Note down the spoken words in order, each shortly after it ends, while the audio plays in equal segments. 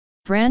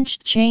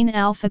Branched-chain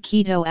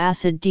alpha-keto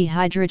acid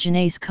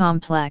dehydrogenase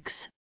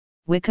complex,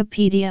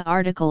 Wikipedia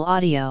article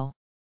audio.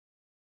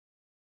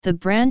 The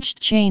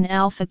branched-chain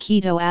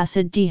alpha-keto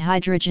acid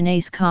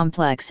dehydrogenase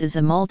complex is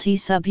a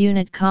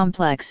multi-subunit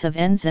complex of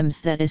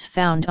enzymes that is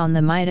found on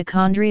the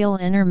mitochondrial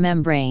inner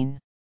membrane.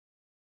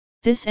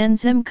 This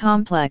enzyme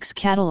complex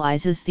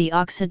catalyzes the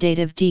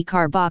oxidative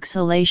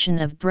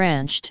decarboxylation of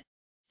branched,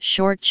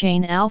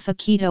 short-chain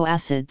alpha-keto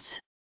acids.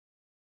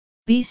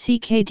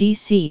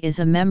 BCKDC is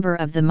a member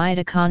of the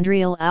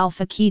mitochondrial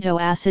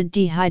alpha-keto acid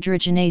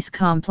dehydrogenase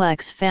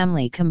complex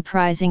family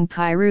comprising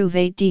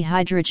pyruvate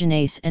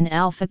dehydrogenase and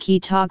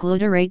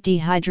alpha-ketoglutarate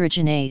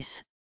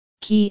dehydrogenase,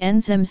 key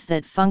enzymes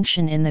that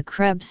function in the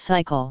Krebs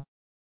cycle.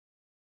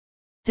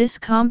 This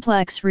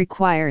complex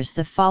requires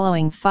the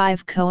following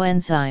 5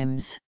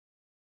 coenzymes.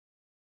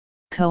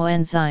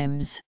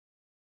 Coenzymes.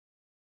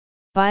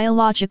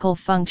 Biological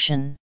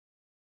function.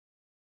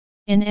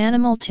 In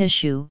animal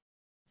tissue,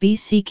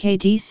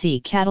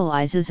 BCKDC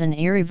catalyzes an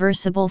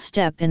irreversible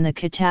step in the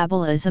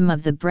catabolism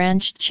of the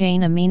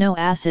branched-chain amino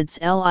acids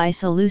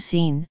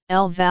L-isoleucine,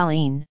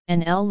 L-valine,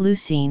 and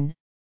L-leucine,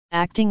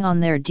 acting on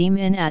their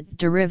diamine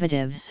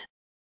derivatives.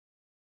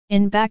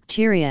 In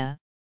bacteria,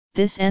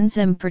 this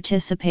enzyme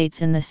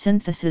participates in the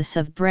synthesis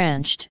of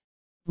branched,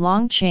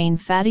 long-chain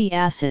fatty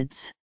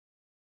acids.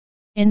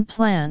 In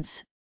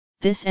plants,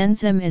 this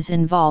enzyme is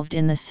involved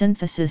in the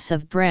synthesis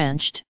of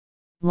branched,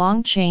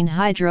 long-chain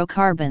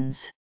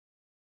hydrocarbons.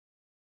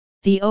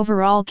 The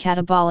overall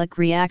catabolic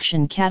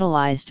reaction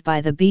catalyzed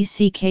by the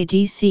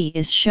BCKDC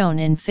is shown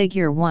in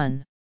Figure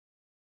 1.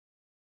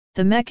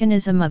 The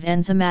mechanism of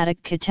enzymatic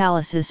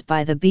catalysis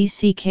by the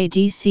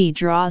BCKDC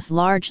draws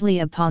largely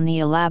upon the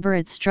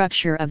elaborate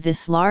structure of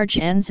this large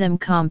enzyme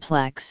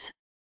complex.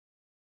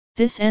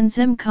 This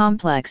enzyme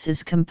complex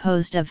is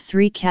composed of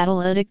 3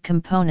 catalytic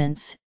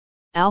components: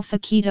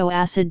 alpha-keto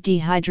acid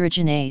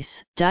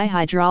dehydrogenase,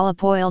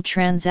 dihydrolipoyl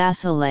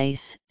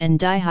transacylase, and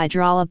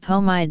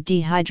dihydrolipomide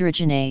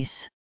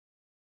dehydrogenase.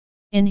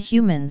 In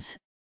humans,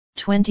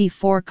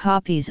 24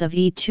 copies of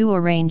E2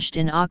 arranged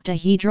in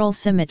octahedral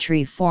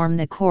symmetry form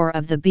the core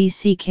of the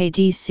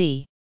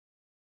BCKDC.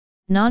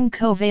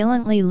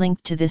 Non-covalently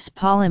linked to this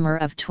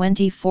polymer of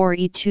 24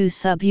 E2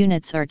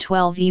 subunits are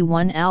 12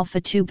 E1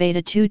 alpha-2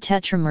 beta-2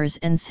 tetramers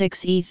and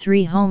 6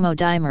 E3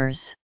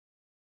 homodimers.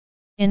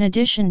 In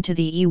addition to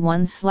the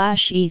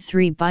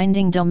E1/E3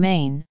 binding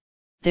domain,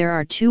 there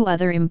are 2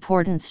 other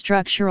important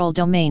structural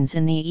domains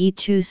in the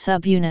E2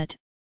 subunit: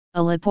 a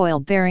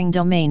lipoyl-bearing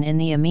domain in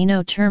the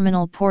amino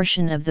terminal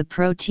portion of the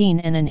protein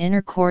and an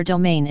inner core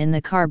domain in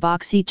the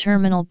carboxy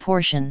terminal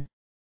portion.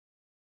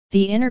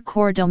 The inner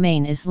core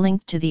domain is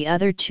linked to the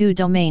other 2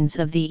 domains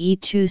of the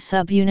E2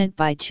 subunit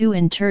by 2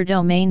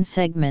 interdomain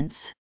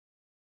segments.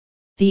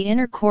 The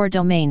inner core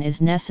domain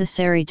is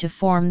necessary to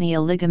form the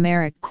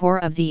oligomeric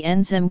core of the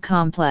enzyme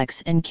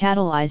complex and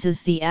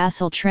catalyzes the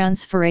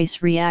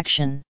acyltransferase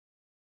reaction.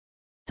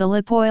 The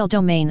lipoyl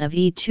domain of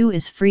E2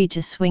 is free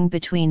to swing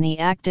between the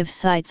active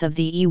sites of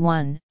the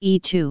E1,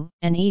 E2,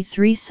 and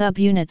E3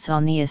 subunits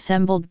on the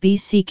assembled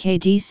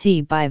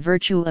BCKDC by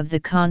virtue of the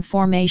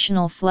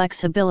conformational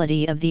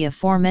flexibility of the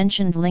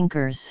aforementioned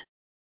linkers.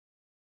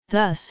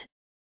 Thus,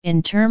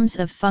 in terms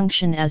of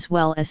function as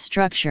well as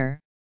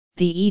structure,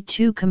 the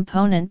E2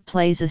 component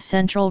plays a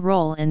central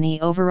role in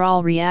the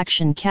overall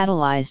reaction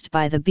catalyzed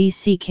by the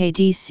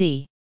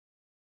BCKDC.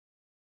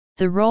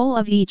 The role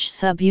of each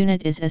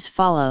subunit is as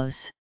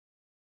follows.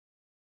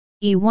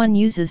 E1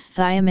 uses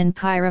thiamine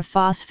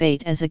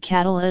pyrophosphate as a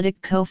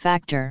catalytic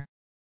cofactor.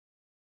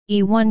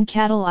 E1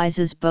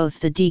 catalyzes both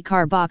the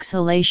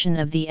decarboxylation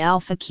of the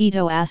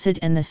alpha-keto acid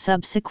and the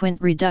subsequent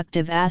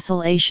reductive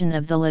acylation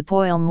of the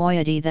lipoyl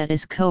moiety that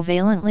is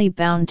covalently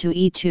bound to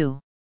E2.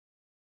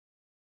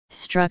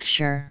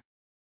 Structure.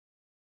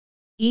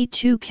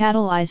 E2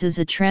 catalyzes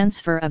a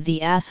transfer of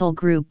the acyl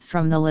group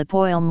from the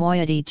lipoyl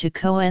moiety to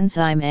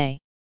coenzyme A.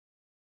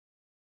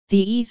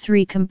 The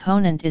E3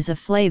 component is a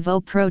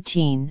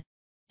flavoprotein,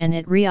 and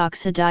it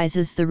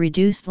reoxidizes the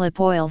reduced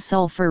lipoyl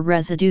sulfur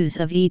residues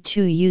of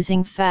E2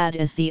 using Fad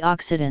as the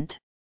oxidant.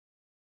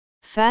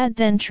 Fad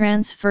then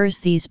transfers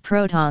these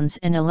protons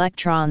and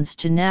electrons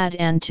to NAD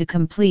and to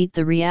complete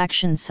the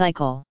reaction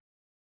cycle.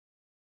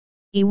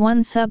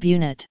 E1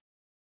 subunit.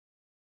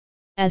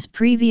 As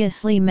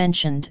previously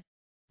mentioned,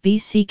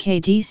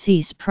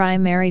 BCKDC's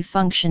primary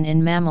function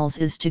in mammals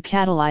is to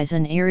catalyze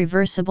an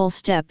irreversible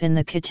step in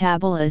the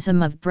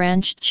catabolism of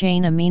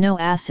branched-chain amino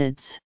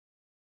acids.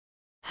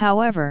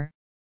 However,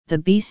 the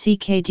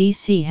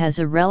BCKDC has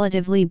a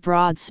relatively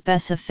broad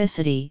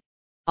specificity,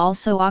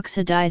 also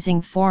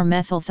oxidizing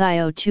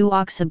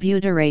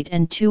 4-methylthio-2-oxybutyrate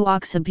and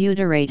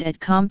 2-oxybutyrate at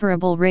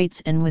comparable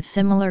rates and with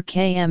similar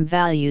Km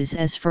values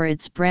as for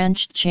its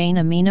branched-chain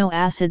amino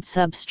acid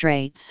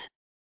substrates.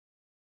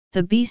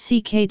 The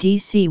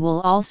BCKDC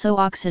will also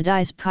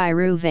oxidize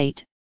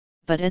pyruvate,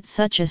 but at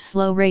such a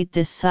slow rate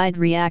this side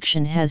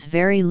reaction has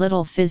very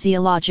little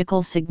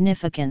physiological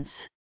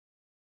significance.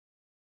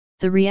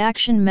 The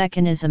reaction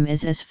mechanism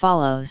is as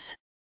follows.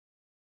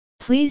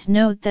 Please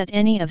note that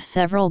any of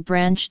several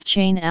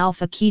branched-chain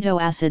alpha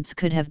keto acids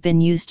could have been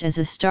used as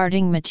a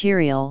starting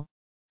material.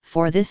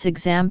 For this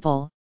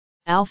example,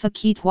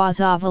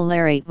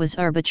 alpha-ketoazovalerate was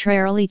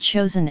arbitrarily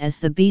chosen as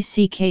the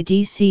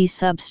BCKDC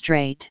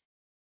substrate.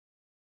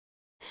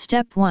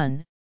 Step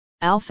 1.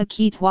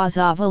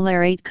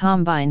 Alpha-ketoazovalerate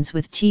combines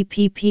with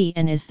TPP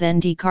and is then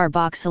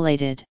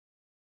decarboxylated.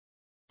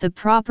 The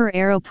proper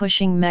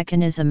arrow-pushing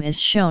mechanism is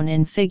shown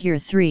in Figure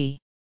 3.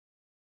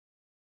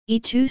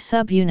 E2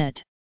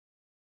 subunit.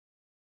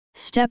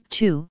 Step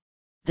 2.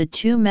 The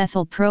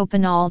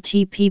 2-methylpropanol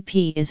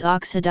TPP is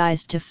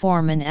oxidized to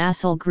form an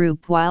acyl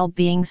group while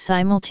being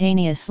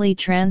simultaneously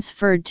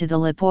transferred to the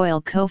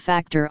lipoyl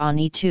cofactor on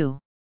E2.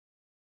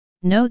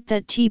 Note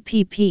that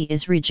TPP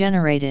is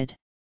regenerated.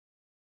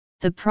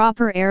 The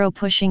proper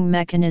arrow-pushing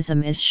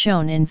mechanism is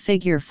shown in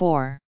Figure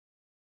 4.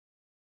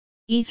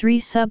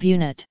 E3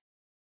 subunit.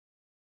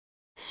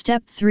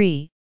 Step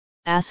 3.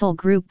 Acyl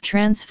group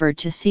transfer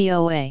to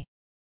CoA.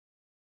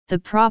 The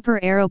proper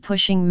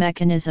arrow-pushing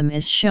mechanism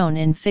is shown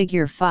in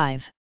Figure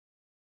 5.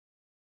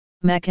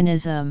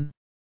 Mechanism.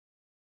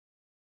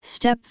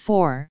 Step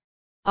 4.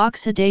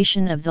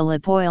 Oxidation of the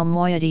lipoyl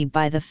moiety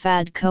by the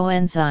Fad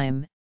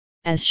coenzyme,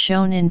 as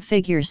shown in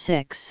Figure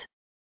 6.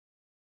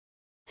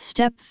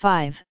 Step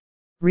 5.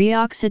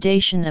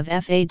 Reoxidation of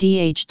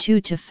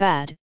FADH2 to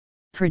Fad,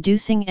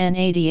 producing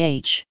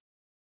NADH.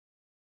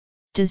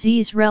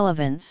 Disease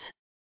relevance.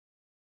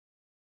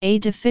 A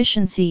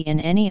deficiency in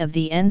any of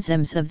the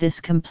enzymes of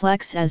this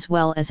complex as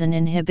well as an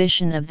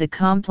inhibition of the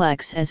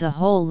complex as a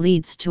whole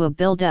leads to a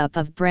buildup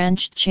of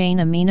branched-chain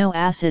amino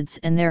acids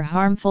and their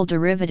harmful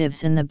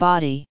derivatives in the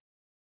body.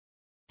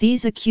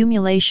 These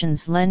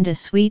accumulations lend a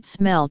sweet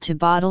smell to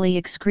bodily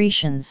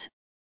excretions,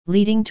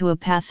 leading to a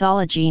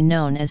pathology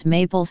known as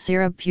maple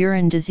syrup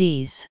urine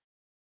disease.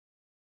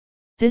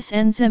 This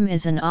enzyme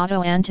is an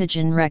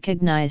autoantigen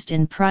recognized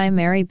in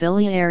primary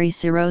biliary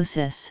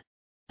cirrhosis,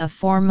 a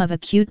form of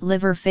acute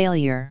liver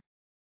failure.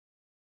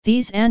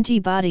 These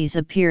antibodies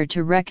appear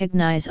to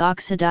recognize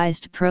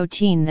oxidized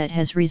protein that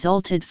has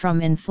resulted from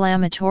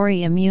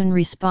inflammatory immune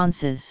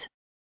responses.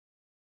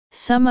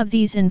 Some of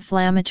these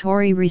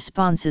inflammatory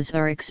responses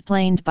are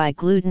explained by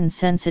gluten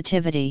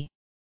sensitivity.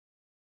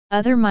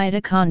 Other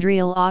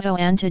mitochondrial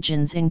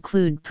autoantigens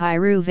include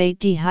pyruvate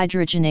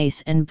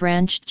dehydrogenase and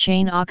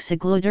branched-chain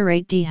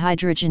oxyglutarate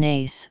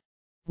dehydrogenase,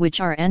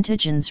 which are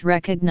antigens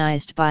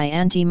recognized by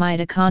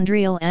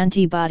antimitochondrial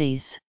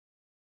antibodies.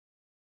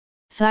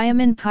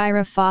 Thiamine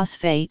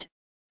pyrophosphate,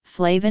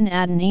 flavin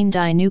adenine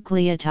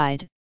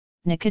dinucleotide,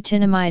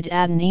 nicotinamide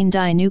adenine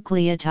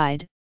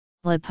dinucleotide,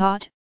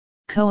 LIPOT,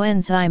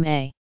 coenzyme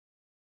A.